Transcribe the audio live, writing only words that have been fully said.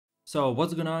So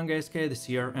what's going on guys, Kate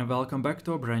here and welcome back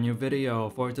to a brand new video.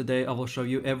 For today I will show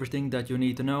you everything that you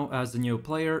need to know as a new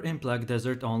player in Black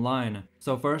Desert Online.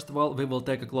 So first of all, we will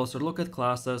take a closer look at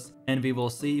classes and we will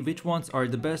see which ones are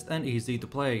the best and easy to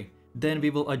play. Then we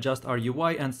will adjust our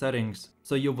UI and settings,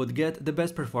 so you would get the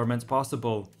best performance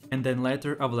possible. And then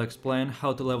later I will explain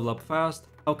how to level up fast,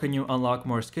 how can you unlock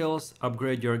more skills,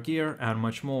 upgrade your gear and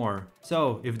much more.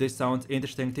 So if this sounds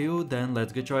interesting to you, then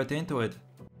let's get right into it.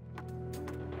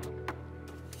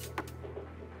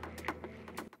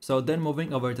 So then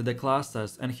moving over to the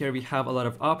classes, and here we have a lot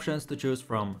of options to choose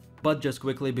from. But just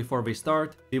quickly before we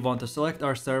start, we want to select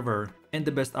our server. And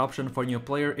the best option for new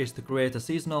player is to create a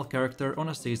seasonal character on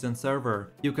a season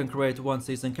server. You can create one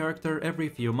season character every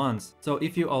few months. So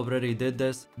if you already did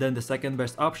this, then the second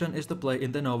best option is to play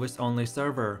in the novice only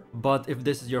server. But if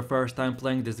this is your first time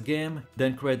playing this game,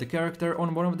 then create a character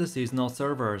on one of the seasonal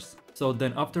servers. So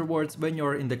then afterwards, when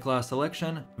you're in the class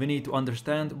selection, we need to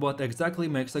understand what exactly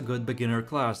makes a good beginner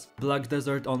class. Black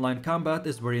Desert Online combat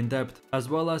is very in-depth, as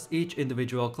well as each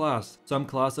individual class. Some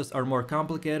classes are more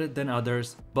complicated than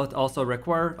others, but also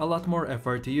require a lot more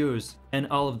effort to use. And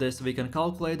all of this we can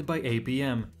calculate by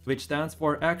APM, which stands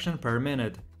for action per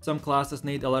minute. Some classes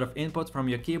need a lot of input from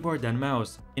your keyboard and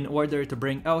mouse in order to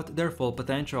bring out their full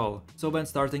potential. So when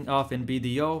starting off in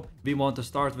BDO, we want to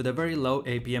start with a very low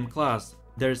APM class.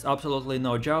 There's absolutely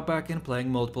no drawback in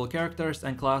playing multiple characters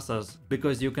and classes,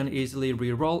 because you can easily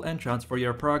re-roll and transfer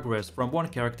your progress from one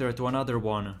character to another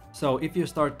one. So if you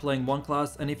start playing one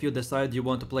class and if you decide you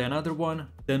want to play another one,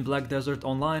 then Black Desert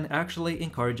Online actually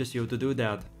encourages you to do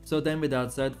that. So then with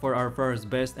that said, for our first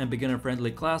best and beginner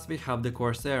friendly class we have the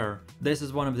Corsair. This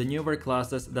is one of the newer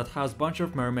classes that has bunch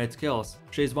of mermaid skills.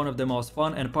 She is one of the most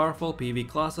fun and powerful PvE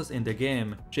classes in the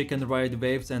game. She can ride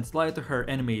waves and slide to her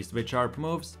enemies with sharp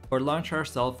moves or launch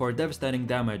herself for devastating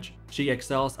damage. She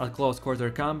excels at close quarter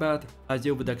combat, as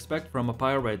you would expect from a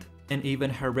pirate. And even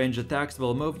her ranged attacks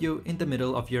will move you in the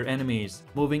middle of your enemies.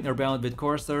 Moving around with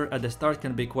Corsair at the start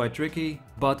can be quite tricky,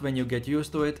 but when you get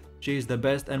used to it, she is the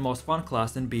best and most fun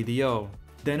class in BDO.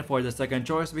 Then for the second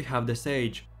choice we have the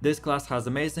Sage. This class has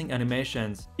amazing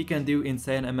animations. He can do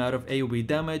insane amount of AoE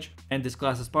damage, and this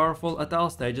class is powerful at all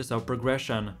stages of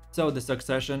progression. So the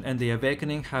Succession and the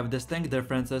Awakening have distinct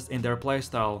differences in their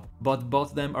playstyle, but both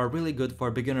of them are really good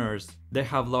for beginners. They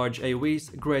have large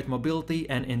AoEs, great mobility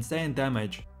and insane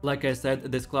damage. Like I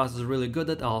said, this class is really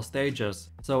good at all stages.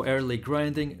 So early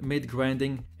grinding, mid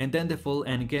grinding, and then the full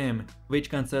endgame, which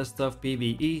consists of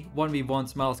PvE, 1v1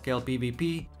 small scale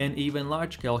PvP, and even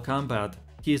large scale combat.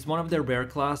 He is one of the rare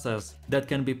classes that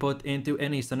can be put into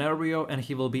any scenario and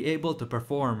he will be able to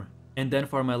perform. And then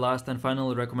for my last and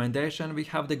final recommendation we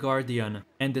have the Guardian,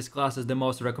 and this class is the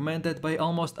most recommended by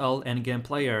almost all endgame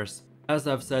players. As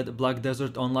I've said, Black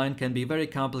Desert Online can be very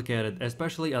complicated,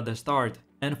 especially at the start.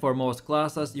 And for most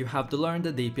classes you have to learn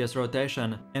the DPS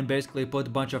rotation and basically put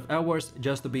a bunch of hours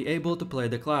just to be able to play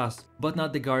the class, but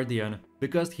not the Guardian,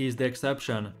 because he's the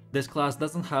exception. This class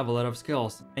doesn't have a lot of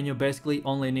skills, and you basically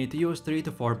only need to use 3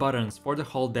 to 4 buttons for the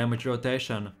whole damage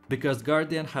rotation, because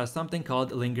Guardian has something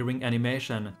called lingering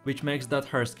animation, which makes that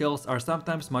her skills are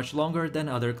sometimes much longer than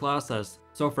other classes.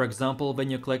 So for example, when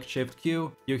you click Shift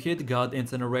Q, you hit God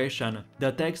Incineration.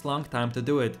 That takes long time to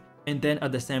do it. And then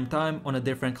at the same time, on a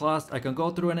different class, I can go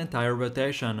through an entire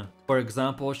rotation. For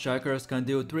example, Strikers can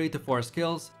do 3 to 4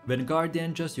 skills, when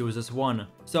Guardian just uses 1.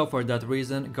 So for that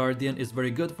reason, Guardian is very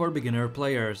good for beginner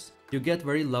players. You get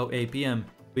very low APM,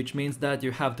 which means that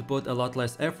you have to put a lot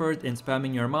less effort in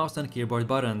spamming your mouse and keyboard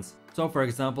buttons. So for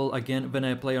example, again, when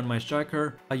I play on my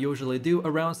Striker, I usually do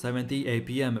around 70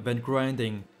 APM when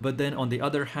grinding. But then on the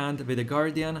other hand, with the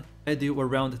Guardian, I do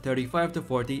around 35 to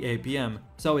 40 APM.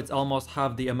 So it's almost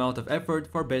half the amount of effort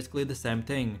for basically the same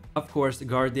thing. Of course,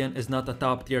 Guardian is not a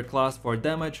top tier class for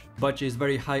damage, but she's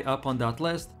very high up on that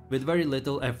list with very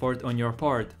little effort on your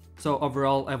part. So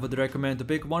overall, I would recommend to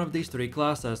pick one of these 3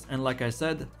 classes, and like I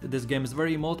said, this game is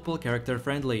very multiple character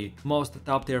friendly. Most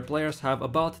top tier players have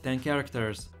about 10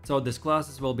 characters. So this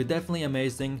classes will be definitely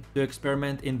amazing to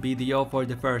experiment in BDO for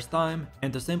the first time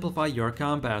and to simplify your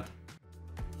combat.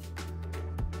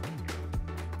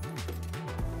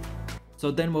 So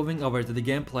then moving over to the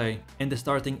gameplay, in the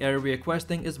starting area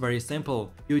questing is very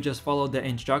simple. You just follow the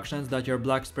instructions that your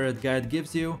Black Spirit guide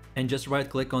gives you and just right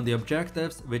click on the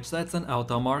objectives, which sets an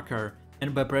auto marker.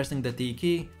 And by pressing the T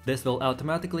key, this will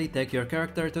automatically take your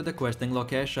character to the questing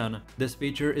location. This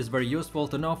feature is very useful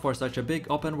to know for such a big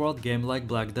open world game like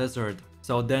Black Desert.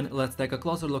 So then let's take a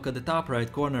closer look at the top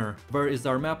right corner. Where is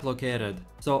our map located?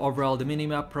 So overall the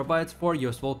minimap provides 4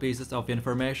 useful pieces of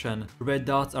information. Red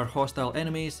dots are hostile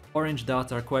enemies, orange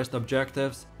dots are quest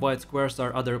objectives, white squares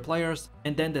are other players,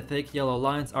 and then the thick yellow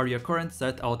lines are your current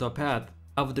set auto path.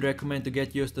 I would recommend to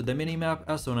get used to the minimap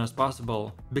as soon as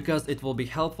possible, because it will be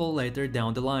helpful later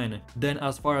down the line. Then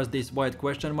as far as these white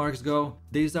question marks go,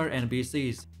 these are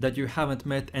NPCs that you haven't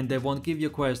met and they won't give you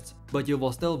quests, but you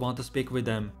will still want to speak with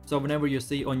them. So whenever you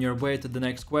see on your way to the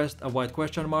next quest a white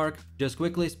question mark, just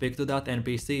quickly speak to that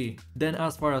NPC. Then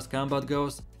as far as combat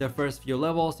goes, the first few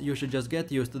levels you should just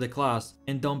get used to the class,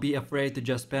 and don't be afraid to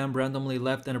just spam randomly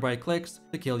left and right clicks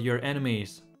to kill your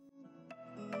enemies.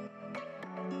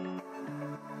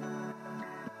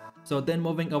 So then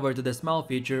moving over to the smell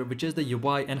feature, which is the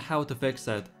UI and how to fix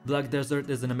it. Black Desert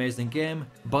is an amazing game,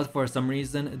 but for some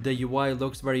reason the UI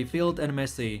looks very filled and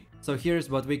messy. So here's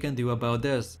what we can do about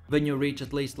this. When you reach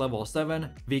at least level 7,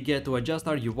 we get to adjust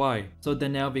our UI. So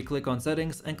then now we click on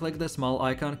settings and click the small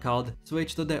icon called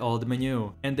switch to the old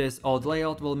menu. And this old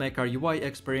layout will make our UI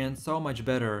experience so much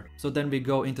better. So then we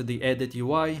go into the edit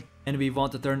UI, and we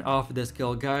want to turn off the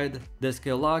skill guide, the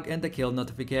skill log, and the kill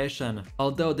notification.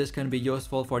 Although this can be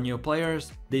useful for new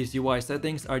players, these UI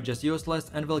settings are just useless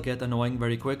and will get annoying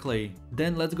very quickly.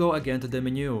 Then let's go again to the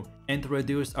menu, and to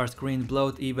reduce our screen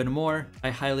bloat even more, I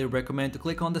highly recommend to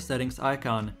click on the settings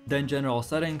icon, then general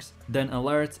settings, then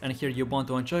alerts, and here you want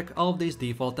to uncheck all of these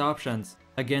default options.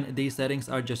 Again, these settings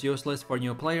are just useless for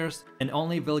new players and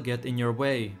only will get in your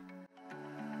way.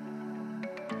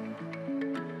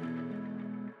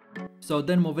 So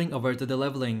then moving over to the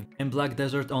leveling, and Black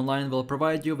Desert Online will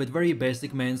provide you with very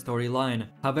basic main storyline.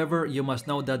 However, you must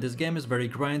know that this game is very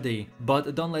grindy,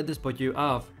 but don't let this put you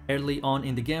off. Early on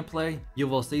in the gameplay, you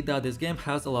will see that this game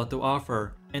has a lot to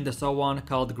offer, and the so-on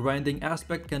called grinding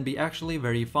aspect can be actually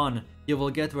very fun. You will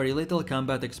get very little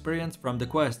combat experience from the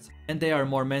quests, and they are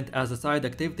more meant as side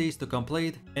activities to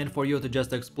complete and for you to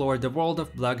just explore the world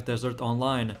of Black Desert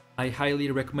Online. I highly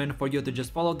recommend for you to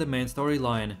just follow the main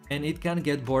storyline, and it can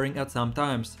get boring at some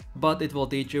times, but it will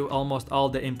teach you almost all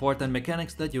the important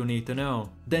mechanics that you need to know.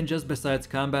 Then just besides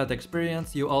combat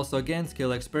experience, you also gain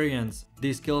skill experience.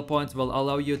 These skill points will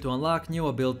allow you to unlock new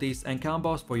abilities and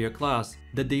combos for your class.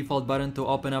 The default button to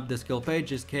open up the skill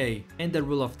page is K, and the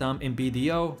rule of thumb in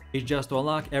BDO is just to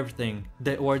unlock everything.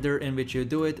 The order in which you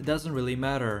do it doesn't really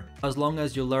matter, as long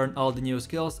as you learn all the new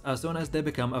skills as soon as they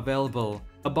become available.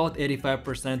 About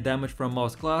 85% damage from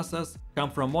most classes come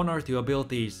from 1 or 2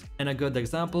 abilities, and a good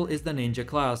example is the Ninja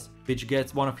class, which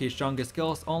gets one of his strongest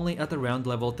skills only at around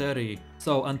level 30.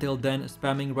 So until then,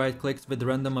 spamming right clicks with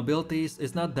random abilities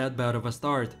is not that bad of a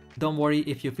start. Don't worry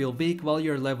if you feel weak while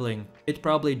you're leveling, it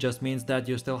probably just means that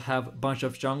you still have a bunch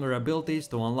of stronger abilities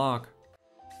to unlock.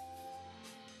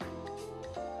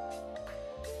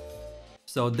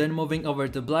 So then moving over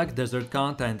to Black Desert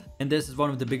content, and this is one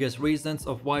of the biggest reasons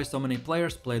of why so many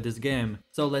players play this game.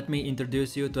 So let me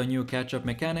introduce you to a new catch-up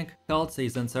mechanic called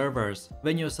season servers.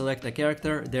 When you select a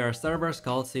character, there are servers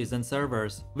called season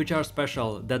servers, which are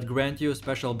special, that grant you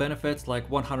special benefits like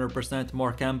 100%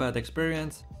 more combat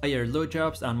experience, higher loot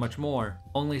drops, and much more.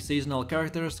 Only seasonal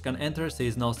characters can enter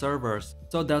seasonal servers.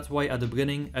 So that's why at the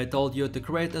beginning I told you to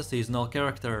create a seasonal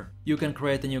character. You can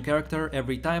create a new character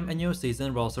every time a new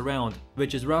season rolls around,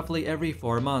 which is roughly every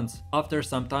 4 months. After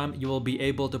some time you will be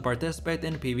able to participate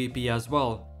in PvP as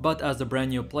well, but as a brand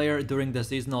new player during the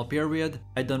seasonal period,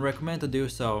 I don't recommend to do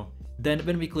so. Then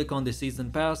when we click on the season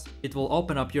pass, it will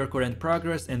open up your current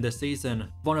progress in the season.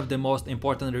 One of the most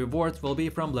important rewards will be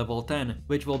from level 10,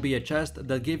 which will be a chest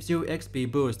that gives you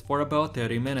XP boost for about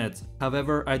 30 minutes.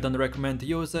 However, I don't recommend to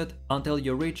use it until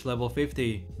you reach level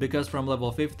 50, because from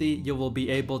level 50 you will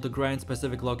be able to grind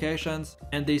specific locations,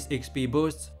 and these XP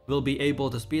boosts will be able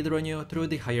to speedrun you through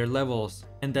the higher levels.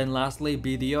 And then lastly,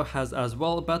 BDO has as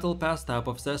well battle pass type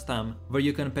of system, where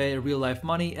you can pay real life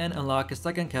money and unlock a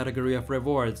second category of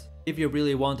rewards. If you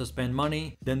really want to spend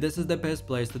money, then this is the best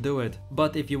place to do it.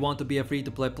 But if you want to be a free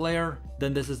to play player,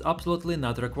 then this is absolutely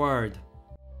not required.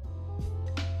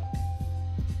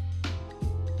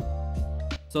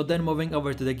 So then moving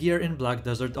over to the gear in Black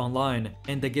Desert Online,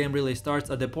 and the game really starts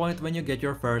at the point when you get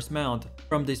your first mount.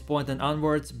 From this point and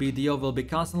onwards, BDO will be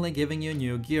constantly giving you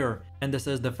new gear, and this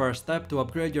is the first step to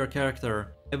upgrade your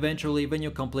character. Eventually, when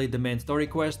you complete the main story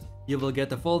quest, you will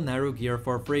get a full Naru gear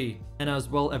for free, and as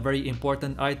well a very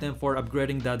important item for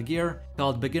upgrading that gear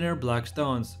called Beginner Black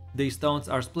Stones. These stones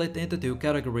are split into 2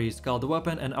 categories called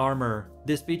Weapon and Armor.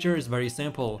 This feature is very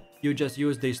simple. you just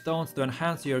use these stones to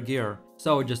enhance your gear.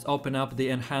 So just open up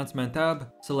the enhancement tab,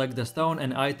 select the stone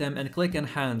and item and click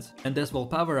enhance, and this will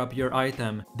power up your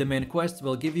item. The main quests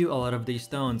will give you a lot of these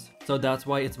stones, so that's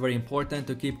why it's very important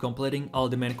to keep completing all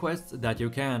the main quests that you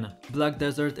can. Black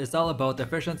Desert is all about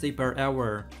efficiency per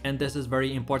hour, and this is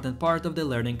very important part of the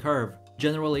learning curve.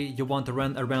 Generally, you want to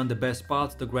run around the best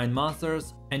spots to grind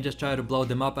monsters and just try to blow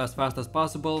them up as fast as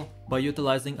possible by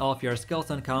utilizing all of your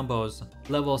skills and combos.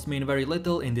 Levels mean very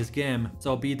little in this game,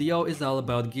 so BDO is all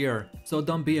about gear. So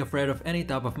don't be afraid of any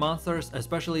type of monsters,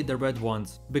 especially the red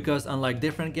ones, because unlike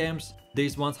different games,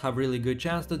 these ones have really good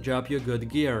chance to drop you good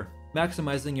gear.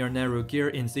 Maximizing your Naru gear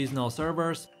in seasonal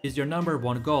servers is your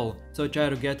 #1 goal, so try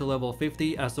to get to level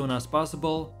 50 as soon as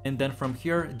possible, and then from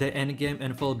here, the endgame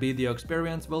and full BDO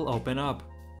experience will open up.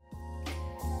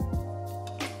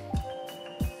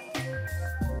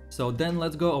 So then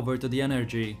let's go over to the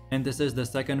energy, and this is the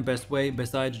second best way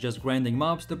besides just grinding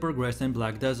mobs to progress in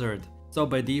Black Desert. So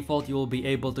by default you will be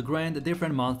able to grind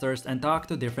different monsters and talk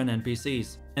to different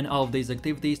NPCs, and all of these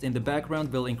activities in the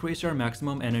background will increase your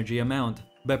maximum energy amount.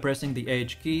 By pressing the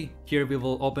H key, here we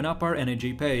will open up our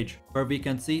energy page, where we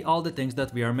can see all the things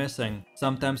that we are missing.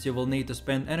 Sometimes you will need to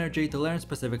spend energy to learn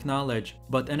specific knowledge,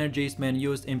 but energy's main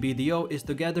use in BDO is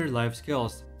to gather life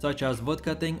skills, such as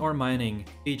woodcutting or mining.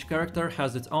 Each character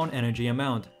has its own energy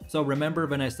amount. So remember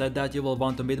when I said that you will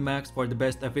want to min-max for the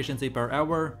best efficiency per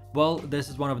hour? Well, this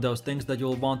is one of those things that you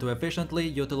will want to efficiently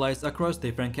utilize across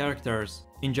different characters.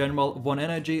 In general, 1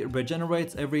 energy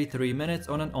regenerates every 3 minutes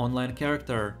on an online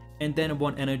character, and then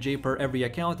 1 energy per every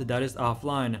account that is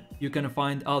offline. You can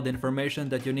find all the information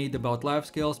that you need about life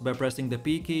skills by pressing the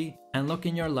P key and look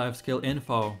in your life skill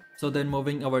info. So then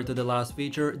moving over to the last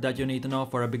feature that you need to know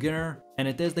for a beginner, and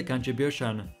it is the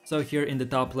contribution. So here in the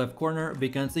top left corner we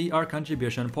can see our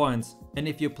contribution points, and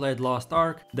if you played Lost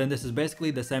Ark, then this is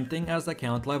basically the same thing as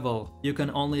account level. You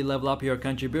can only level up your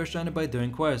contribution by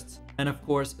doing quests, and of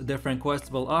course different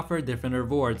quests will offer different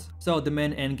rewards. So the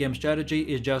main endgame strategy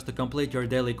is just to complete your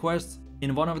daily quests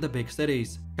in one of the big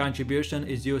cities. Contribution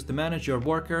is used to manage your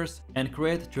workers and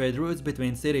create trade routes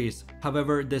between cities.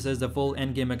 However, this is a full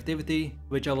endgame activity,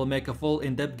 which I will make a full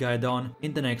in-depth guide on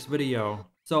in the next video.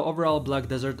 So overall, Black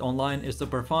Desert Online is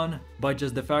super fun, but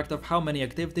just the fact of how many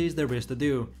activities there is to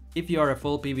do. If you are a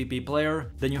full PvP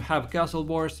player, then you have Castle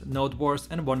Wars, Node Wars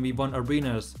and 1v1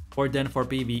 arenas. Or then for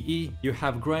PvE, you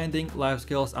have grinding, life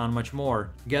skills and much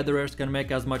more. Gatherers can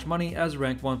make as much money as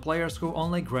rank 1 players who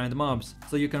only grind mobs,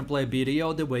 so you can play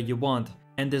BDO the way you want.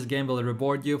 And this game will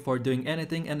reward you for doing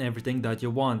anything and everything that you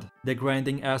want. The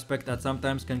grinding aspect that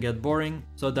sometimes can get boring,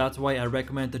 so that's why I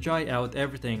recommend to try out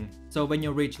everything. So when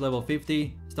you reach level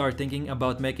 50, start thinking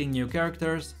about making new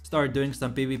characters, start doing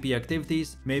some PvP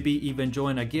activities, maybe even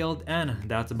join a guild, and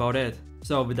that's about it.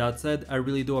 So with that said, I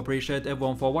really do appreciate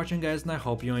everyone for watching guys, and I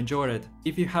hope you enjoyed it.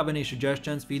 If you have any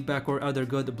suggestions, feedback or other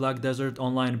good Black Desert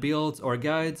Online builds or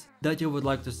guides that you would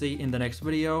like to see in the next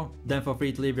video, then feel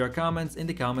free to leave your comments in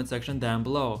the comment section down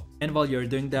below. And while you're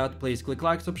doing that, please click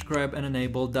like, subscribe and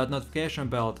enable that notification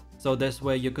bell, so this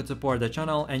way you could support the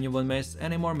channel and you won't miss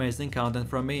any more amazing content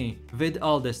from me. With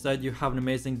all this said, you have an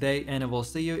amazing day and I will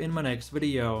see you in my next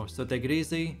video. So take it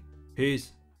easy,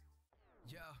 peace.